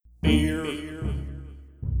Beer.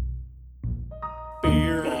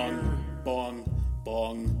 Beer. Bong.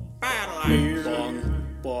 Battle Beer.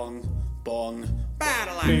 Bong.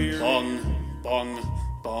 Beer.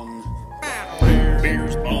 Bong.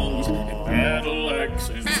 Beers, bongs, and battle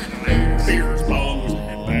axes. Beers, bongs,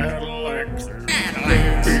 and battle axes.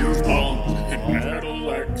 Beers, bongs, and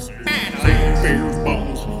battle axes. Beers,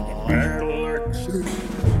 bongs, and battle axes.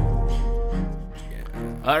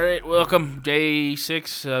 All right, welcome. Day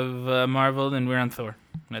 6 of Marvel, and we're on Thor.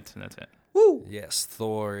 That's it. Woo! Yes,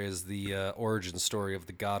 Thor is the origin story of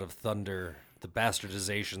the god of thunder, the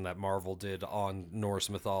bastardization that Marvel did on Norse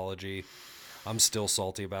mythology. I'm still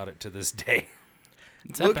salty about it to this day.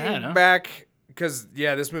 It's that Looking bad, huh? back, because,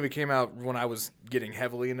 this movie came out when I was getting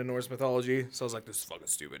heavily into Norse mythology, so I was like, this is fucking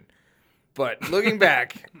stupid. But looking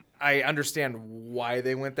back, I understand why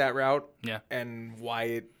they went that route. Yeah. And why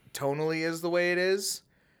it tonally is the way it is.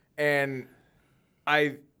 And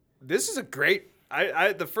this is a great...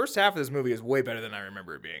 the first half of this movie is way better than I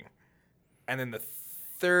remember it being. And then the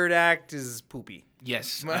third act is poopy.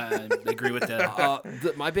 Yes, I agree with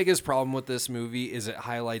that. My biggest problem with this movie is it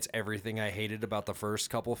highlights everything I hated about the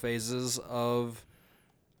first couple phases of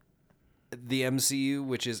the MCU,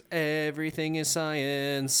 which is everything is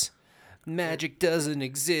science. Magic doesn't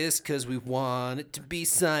exist because we want it to be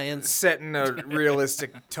science. Setting a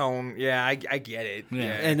realistic tone. Yeah, I get it. Yeah.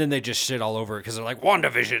 And then they just shit all over it because they're like,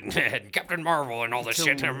 WandaVision and Captain Marvel and all this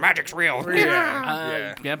shit. And magic's real.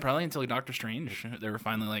 Yeah, probably until Doctor Strange. They were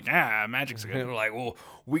finally like, magic's And good. they're like, well,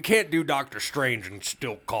 we can't do Doctor Strange and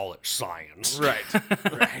still call it science.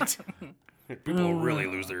 Right. People really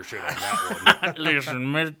lose their shit on that one.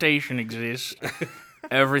 Listen, meditation exists.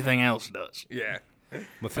 Everything else does. Yeah.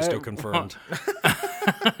 Mephisto confirmed.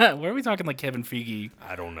 Where are we talking like Kevin Feige?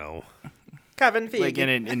 I don't know. Kevin Feige. Like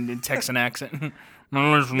in Texan accent?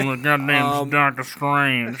 Listen to the goddamn Doctor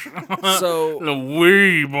Strange. So The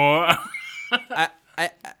wee boy.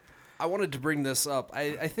 I wanted to bring this up.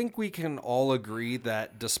 I think we can all agree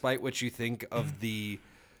that despite what you think of the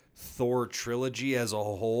Thor trilogy as a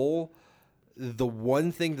whole, the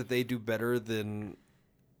one thing that they do better than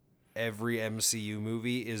every MCU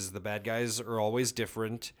movie is the bad guys are always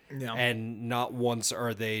different. Yeah. And not once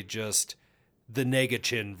are they just the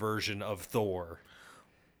Negachin version of Thor.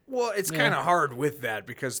 Well, it's kind of hard with that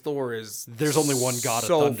because Thor is... There's only one god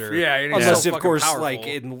so, of thunder. Yeah. And he's Unless, so of fucking course, powerful. like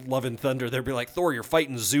in Love and Thunder, they'd be like, Thor, you're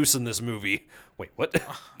fighting Zeus in this movie. Wait, what?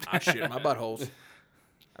 Shit, my buttholes.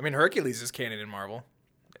 I mean, Hercules is canon in Marvel.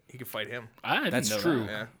 He could fight him. I didn't That's know true.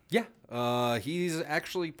 That. Yeah. He's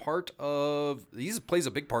actually he plays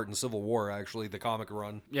a big part in Civil War, actually, the comic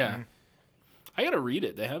run. Yeah. I gotta read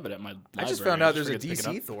it. They have it at my library. I just found out there's a forget to pick it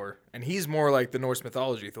DC up. Thor, and he's more like the Norse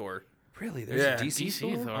mythology Thor. Really? There's Yeah. a DC, DC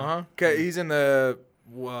Thor? Thor. Uh-huh. 'Kay, he's in the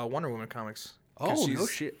Wonder Woman comics. Oh, she's- no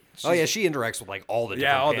shit. Oh, yeah, she interacts with, like, all the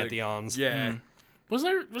different all the- pantheons. Yeah. Was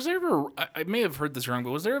there ever? I may have heard this wrong,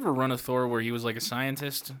 but was there ever a run of Thor where he was like a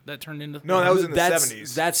scientist that turned into? No, Thor? that was in the That's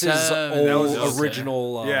 70s. That's his Seven. That was old okay.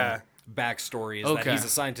 original Yeah. backstory is Okay. that he's a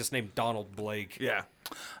scientist named Donald Blake. Yeah.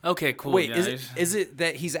 Okay, cool. Wait, yeah, is it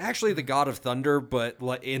that he's actually the god of thunder, but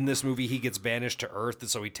in this movie he gets banished to Earth, and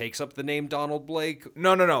so he takes up the name Donald Blake?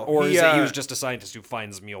 No. Or is it he was just a scientist who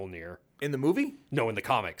finds Mjolnir? in the movie? No, in the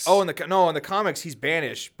comics. Oh, in the comics he's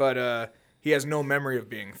banished, but he has no memory of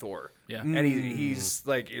being Thor. Yeah. And he's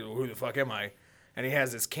like, who the fuck am I? And he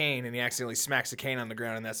has this cane, and he accidentally smacks the cane on the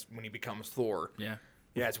ground, and that's when he becomes Thor. Yeah.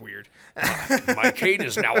 Yeah, it's weird. My cane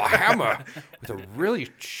is now a hammer with a really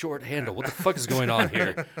short handle. What the fuck is going on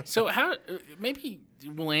here? So how? Maybe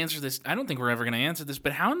we'll answer this. I don't think we're ever gonna answer this.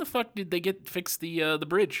 But how in the fuck did they fix the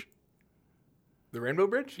bridge? The Rainbow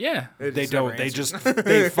Bridge? Yeah. They just never don't. They answers. just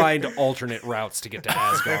they find alternate routes to get to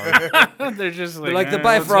Asgard. They're just like, They're like the "Eh,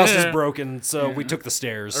 Bifrost is eh." broken, so we took the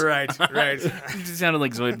stairs. Right. It just sounded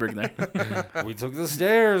like Zoidberg there. We took the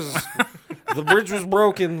stairs. The bridge was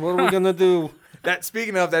broken. What are we gonna do? That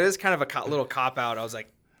speaking of, that is kind of a little cop out. I was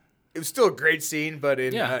like, it was still a great scene, but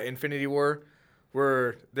in Yeah. Infinity War,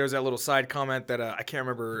 where there's that little side comment that I can't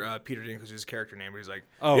remember Peter Dinklage's character name, but he's like,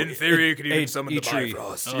 in theory, you could even summon the Eitri.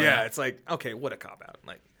 Bifrost. Oh, yeah, yeah. it's like, okay, what a cop out.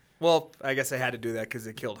 Like, well, I guess I had to do that because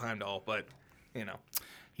they killed Heimdall, but you know,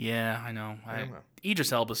 Yeah, I know. know.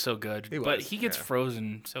 Idris Elba's so good, but was, he gets yeah.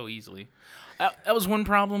 frozen so easily. That was one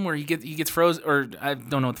problem where he gets frozen, or I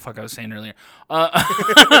don't know what the fuck I was saying earlier.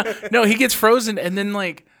 No, he gets frozen, and then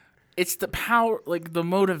like it's the power, like the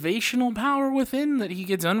motivational power within that he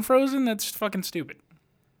gets unfrozen. That's fucking stupid.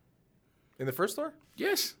 in the first Thor,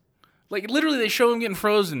 Yes, Like literally, they show him getting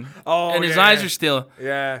frozen, and his yeah. eyes are still.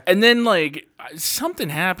 Yeah. And then like something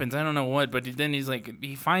happens, I don't know what, but then he's like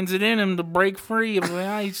he finds it in him to break free of the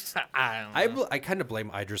ice. I don't know. I kind of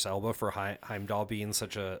blame Idris Elba for Heimdall being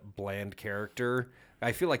such a bland character.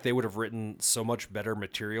 I feel like they would have written so much better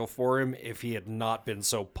material for him if he had not been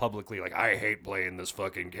so publicly like, I hate playing this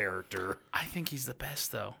fucking character. I think he's the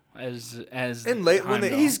best though, as And late when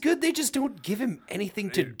Heimdall. He's good. They just don't give him anything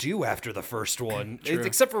to do after the first one,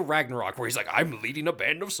 except for Ragnarok, where he's like, I'm leading a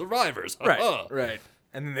band of survivors. right. Right.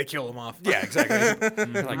 And then they kill him off. Yeah,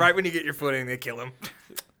 exactly. Right when you get your footing, they kill him.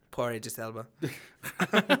 Poor Idris Elba.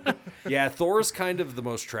 Yeah, Thor's kind of the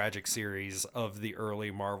most tragic series of the early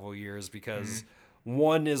Marvel years because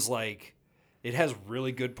one is like, it has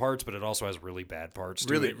really good parts, but it also has really bad parts.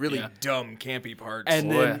 To it. Really dumb, campy parts.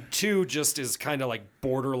 And then two just is kind of like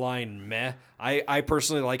borderline meh. I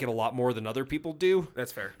personally like it a lot more than other people do.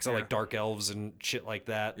 That's fair. Because I like dark elves and shit like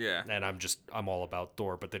that. Yeah. And I'm all about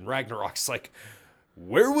Thor. But then Ragnarok's like,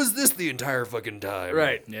 where was this the entire fucking time?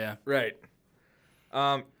 Right. Yeah. Right.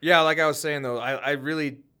 Yeah, like I was saying though, I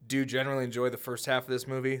really do generally enjoy the first half of this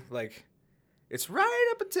movie. Like, it's right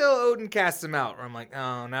up until Odin casts him out, where I'm like,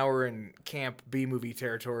 oh, now we're in camp B movie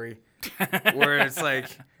territory, where it's like,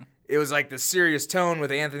 it was like the serious tone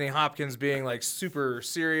with Anthony Hopkins being like super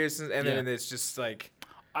serious, and then it's just like.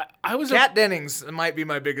 I was Kat Dennings might be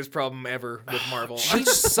my biggest problem ever with Marvel. She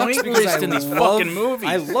sucks pointless because I in these love, fucking movies.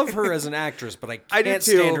 I love her as an actress, but I I do can't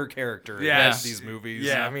too. stand her character Yes. in these movies.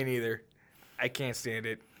 Yeah, me neither. I can't stand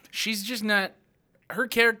it. she's just not. Her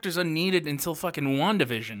character's unneeded until fucking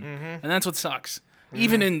WandaVision, and that's what sucks.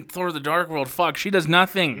 Even in Thor: The Dark World, she does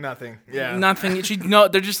nothing. Nothing. Yeah. Nothing.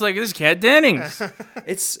 They're just like, this is Kat Dennings.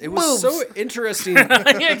 It was so interesting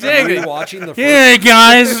Exactly. rewatching the first. Yeah,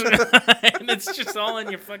 guys. And it's just all in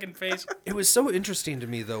your fucking face. It was so interesting to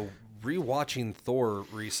me though rewatching Thor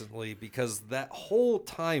recently because that whole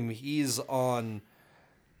time he's on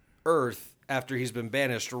Earth after he's been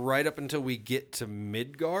banished right up until we get to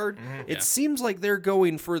Midgard, it seems like they're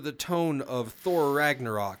going for the tone of Thor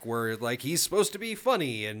Ragnarok where like he's supposed to be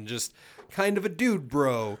funny and just kind of a dude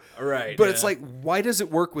bro. Right. But it's like, why does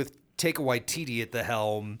it work with Taika Waititi at the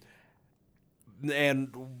helm?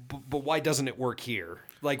 But why doesn't it work here?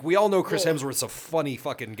 Like, we all know Chris Hemsworth's a funny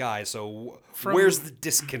fucking guy, so where's the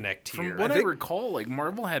disconnect here? From what I recall, like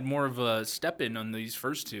Marvel had more of a step in on these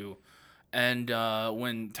first two, and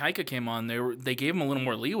when Taika came on, they gave him a little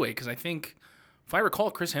more leeway because I think, if I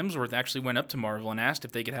recall, Chris Hemsworth actually went up to Marvel and asked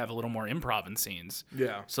if they could have a little more improv in scenes.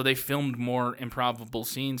 Yeah. So they filmed more improvable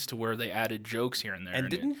scenes to where they added jokes here and there, And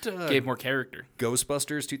didn't gave more character.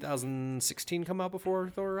 Ghostbusters 2016 come out before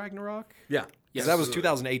Thor Ragnarok? Yeah. 'Cause that was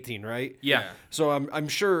 2018, right? Yeah. So I'm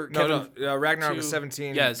sure No, Kevin, Ragnarok was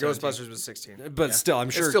 17. Yeah, Ghostbusters was 16. but still, I'm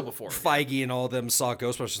sure still before. Feige and all of them saw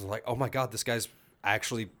Ghostbusters and like, oh my god, this guy's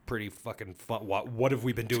actually pretty fucking fun. What have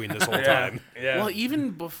we been doing this whole time? Yeah. Well,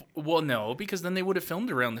 even before, no, because then they would have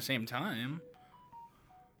filmed around the same time.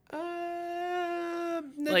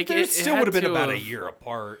 Like, It it still had would have been to about a have- year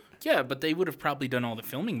apart. Yeah, but they would have probably done all the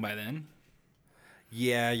filming by then.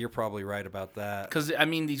 Yeah, you're probably right about that. Because I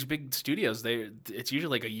mean, these big studios, it's usually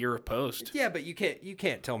like a year of post. Yeah, but you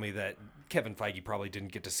can't tell me that Kevin Feige probably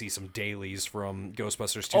didn't get to see some dailies from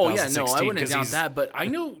Ghostbusters 2016. Oh yeah, no, I wouldn't 'cause doubt he's- that. But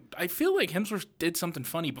I feel like Hemsworth did something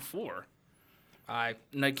funny before, I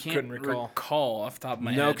and I can't couldn't recall. off the top of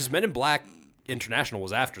my No, head. because Men in Black International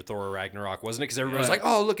was after Thor Ragnarok, wasn't it? Because everybody was like,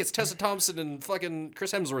 "Oh, look, it's Tessa Thompson and fucking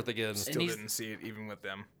Chris Hemsworth again." still he's- didn't see it even with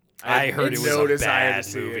them. I heard it was no a desire to bad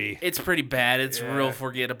see it. movie. It's pretty bad. It's Yeah. real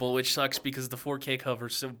forgettable, which sucks because the 4K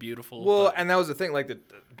cover's so beautiful. Well, but- and that was the thing, like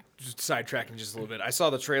just sidetracking just a little bit. I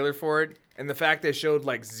saw the trailer for it, and the fact they showed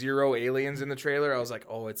like 0 aliens in the trailer, I was like,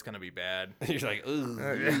 oh, it's gonna be bad. You're like,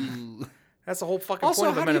 "Ugh." That's the whole fucking Also, point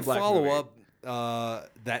of how the do Men you in Black follow movie.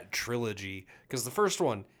 up that trilogy? Because the first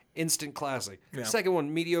one, instant classic. Second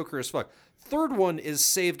one, mediocre as fuck. Third one is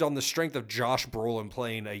saved on the strength of Josh Brolin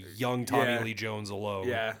playing a young Tommy Yeah. Lee Jones alone.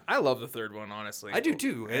 Yeah, I love the third one, honestly. I do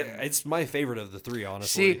too. It's my favorite of the three,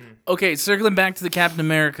 honestly. see, okay, circling back to the Captain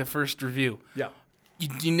America first review. Yeah.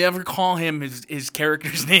 You never call him his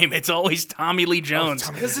character's name. It's always Tommy Lee Jones.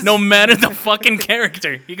 Tommy Lee. No matter the fucking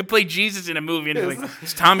character. You could play Jesus in a movie and be like,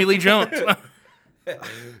 it's Tommy Lee Jones.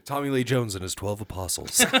 Tommy Lee Jones and his 12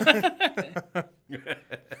 apostles.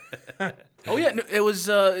 Oh, yeah. No, it was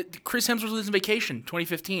Chris Hemsworth was on Vacation,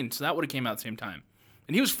 2015. So that would have came out at the same time.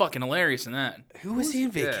 And he was fucking hilarious in that. Who was he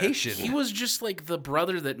in Vacation? He was just like the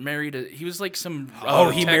brother that married he was like some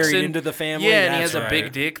he married Texan. into the family? Yeah, and he That's has a big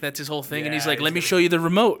right. dick. That's his whole thing. And he's Yeah, like, he's let me got- show you the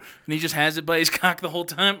remote. And he just has it by his cock the whole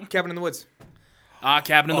time. Cabin in the Woods.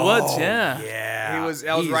 Cabin in the Woods, yeah. Yeah.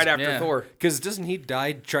 that was right after yeah. Thor. Because doesn't he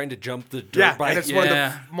die trying to jump the dirt Yeah, bike? and it's one of the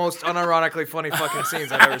Yeah. most unironically funny fucking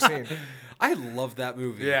scenes I've ever seen. I love that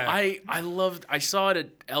movie. Yeah. I saw it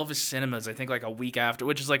at Elvis Cinemas, I think like a week after,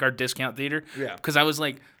 which is like our discount theater. Yeah. Because I was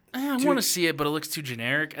like, I want to see it, but it looks too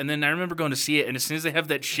generic. And then I remember going to see it, and as soon as they have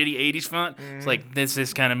that shitty 80s font, it's like,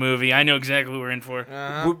 this kind of movie. I know exactly what we're in for.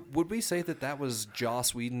 Would we say that was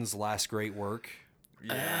Joss Whedon's last great work?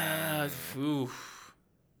 Oof.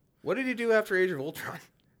 What did he do after Age of Ultron?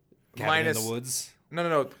 Cabin in the Woods?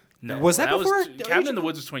 No. No, Was that before Cabin in the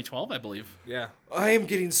Woods was 2012, I believe. Yeah. I am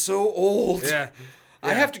getting so old. Yeah.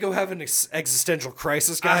 I have to go have an existential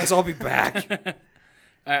crisis, guys. I'll be back.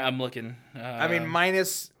 I'm looking. I mean,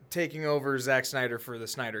 minus taking over Zack Snyder for the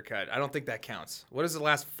Snyder Cut. I don't think that counts. What is the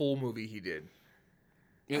last full movie he did?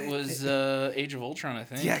 it was Age of Ultron, I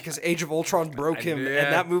think. Yeah, because Age of Ultron broke him, Yeah.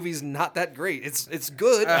 and that movie's not that great. It's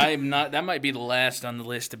good. I'm not. That might be the last on the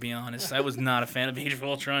list, to be honest. I was not a fan of Age of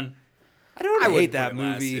Ultron. I don't hate wouldn't that put it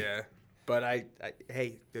last, movie. yeah. But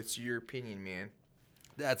hey, that's your opinion, man.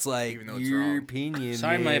 That's like Even though it's your wrong. opinion.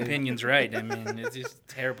 Sorry, my man. opinion's right. I mean, it's just a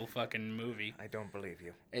terrible fucking movie. I don't believe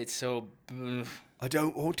you. It's so. I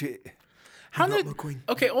don't want it. How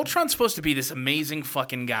okay, Ultron's supposed to be this amazing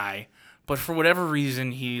fucking guy, but for whatever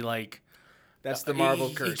reason, he like. That's the Marvel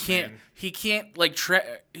he curse. can't. Man. He can't like.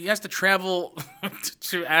 He has to travel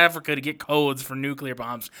to Africa to get codes for nuclear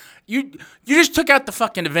bombs. You just took out the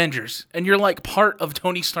fucking Avengers, and you're like part of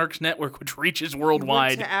Tony Stark's network, which reaches He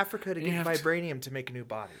worldwide. went to Africa to get have to- vibranium to make a new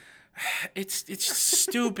body. It's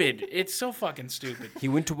stupid. It's so fucking stupid. He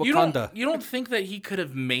went to You Wakanda. don't, you don't think that he could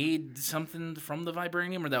have made something from the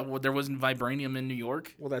vibranium, or that there wasn't vibranium in New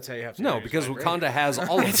York? Well, that's how you have to. No, manage because vibranium. Wakanda has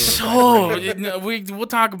all of It's those. so we'll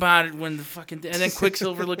talk about it when the fucking and then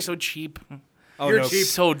Quicksilver looks so cheap. Oh, You're no. cheap.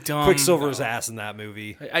 So dumb. Quicksilver's ass in that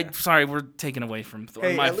movie. I'm sorry, we're taking away from Thor.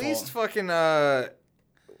 Hey, My at fault. least fucking I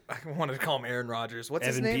wanted to call him Aaron Rodgers. What's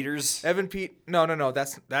his Evan name? Peters? Evan Pete. No.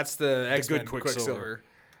 That's the X-Men good Quicksilver.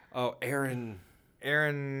 Oh, Aaron.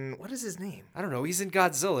 What is his name? I don't know. He's in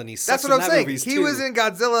Godzilla, and he That's sucks what in I'm that saying. movies, He too. was in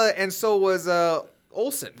Godzilla, and so was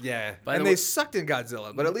Olsen. Yeah. By And the they way- sucked in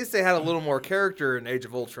Godzilla, but at least they had a little more character in Age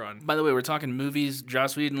of Ultron. By the way, we're talking movies.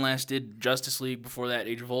 Joss Whedon last did Justice League, before that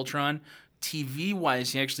Age of Ultron.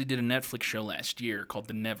 TV-wise, he actually did a Netflix show last year called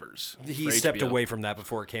The Nevers. He for stepped HBO. away from that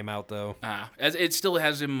before it came out, though. As it still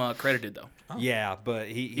has him credited, though. Yeah, but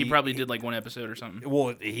He probably did like one episode or something.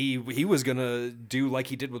 Well, he was gonna do like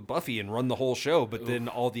he did with Buffy and run the whole show, but then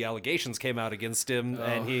all the allegations came out against him,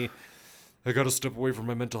 and I gotta step away from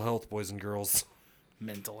my mental health, boys and girls.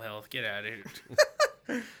 Mental health. Get out of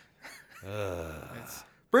here.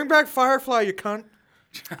 Bring back Firefly, you cunt.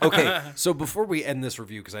 Okay, so before we end this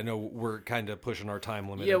review, because I know we're kind of pushing our time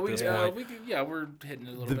limit Yeah, at this point, we're hitting it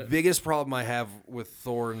a little the bit. biggest problem I have with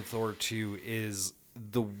Thor and Thor 2 is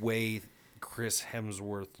the way Chris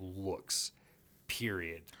Hemsworth looks.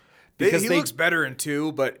 Period. He looks better in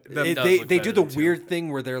 2, but does they look do better the than weird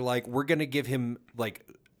thing where they're like, we're gonna give him like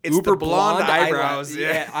It's uber the blonde eyebrows, eyebrows,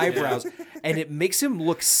 yeah. eyebrows, and it makes him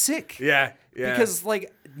look sick. yeah. Because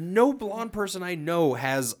like no blonde person I know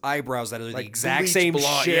has eyebrows that are the Like exact bleach same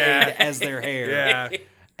blonde, shade yeah. as their hair. Yeah.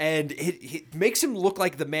 And it makes him look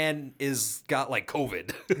like the man is got like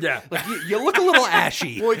COVID. Yeah. Like you look a little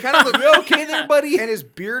ashy. Well, he kind of looked You okay there, buddy? and his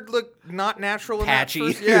beard looked not natural in Patchy.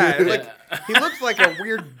 that first. Yeah, like he looked like a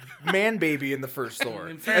weird man baby in the first Thor.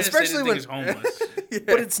 In fairness, Especially I when didn't think he's homeless.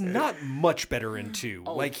 But it's not much better in 2.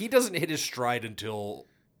 Oh. Like he doesn't hit his stride until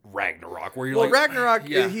Ragnarok, where you're well, like, Ragnarok,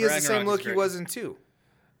 Yeah, he has the same Ragnarok is look he great. was in 2.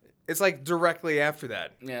 It's like directly after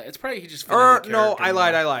that. Yeah, it's probably he just. Or fit in the no, character I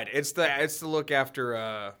lied. more. I lied. It's the look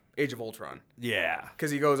after Age of Ultron yeah. because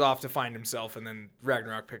he goes off to find himself, and then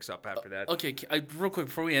Ragnarok picks up after that. Okay, real quick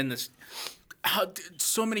before we end this,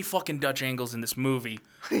 so many fucking Dutch angles in this movie.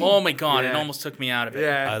 Oh my god, it Yeah. almost took me out of it.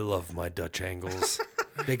 Yeah. I love my Dutch angles.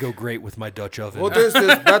 They go great with my Dutch oven. What is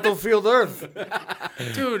this Battlefield Earth?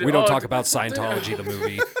 Dude, We don't talk about Scientology, the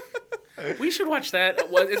movie. We should watch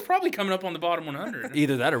that. Well, it's probably coming up on the bottom 100.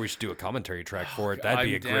 Either that or we should do a commentary track for it. That'd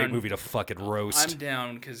be I'm a great down. movie to fucking roast. I'm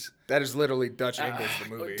down because That is literally Dutch angles the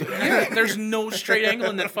movie. there's no straight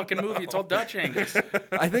angle in that fucking movie. It's all Dutch angles.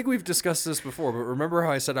 I think we've discussed this before, but remember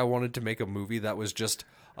how I said I wanted to make a movie that was just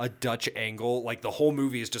a Dutch angle? Like the whole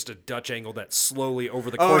movie is just a Dutch angle that slowly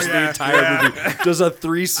over the course of the yeah, entire movie does a I think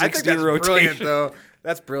 360 that's rotation. brilliant, though.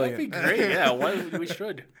 That's brilliant. That'd be great. Yeah, we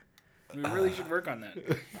should. We really should work on that.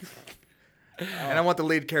 And I want the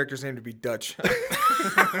lead character's name to be Dutch.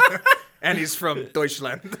 And he's from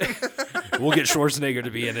Deutschland. We'll get Schwarzenegger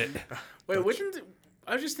to be in it. Wait,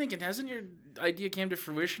 I was just thinking, hasn't your idea came to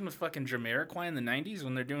fruition with fucking Jamiroquai in the 90s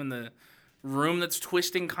when they're doing the room that's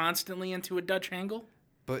twisting constantly into a Dutch angle.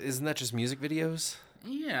 But isn't that just music videos?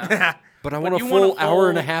 Yeah. But I want a you want full a hour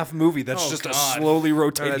and a whole- half movie that's Oh, just a God. slowly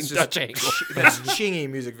rotating that's just- Dutch angle. That's chingy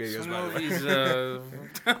music videos, by the way.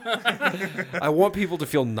 Movies, I want people to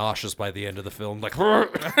feel nauseous by the end of the film. Like,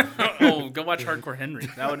 oh, go watch Hardcore Henry.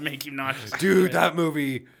 That would make you nauseous. dude, that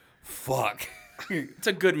movie, fuck. It's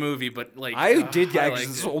a good movie, but like I did I get. liked This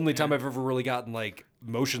is it. the only time I've ever really gotten like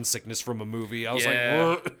motion sickness from a movie. I was Yeah.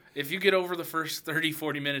 like, "Ugh." If you get over the first 30,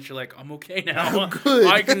 40 minutes, you're like, I'm okay now.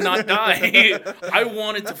 I cannot die. I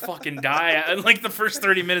wanted to fucking die in like the first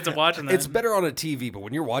 30 minutes of watching that. It's better on a TV, but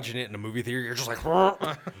when you're watching it in a movie theater, you're just like,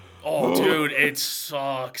 "Ugh." Oh, dude, it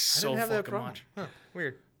sucks I so didn't have that fucking problem. much. Huh,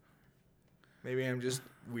 weird. Maybe I'm just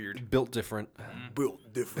weird. built different. Built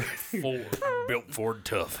different. Built Ford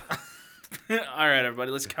tough. All right, everybody,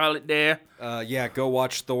 let's call it there. Yeah, go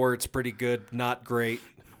watch Thor. It's pretty good. Not great.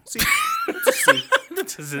 See,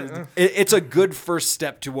 It's a good first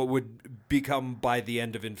step to what would become by the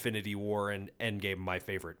end of Infinity War and Endgame my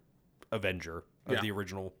favorite Avenger of Yeah. the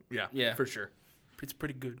original. yeah, Yeah. for sure. It's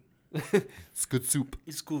pretty good. It's good soup.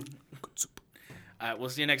 It's good. Good soup. All right, we'll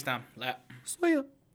see you next time. So yeah.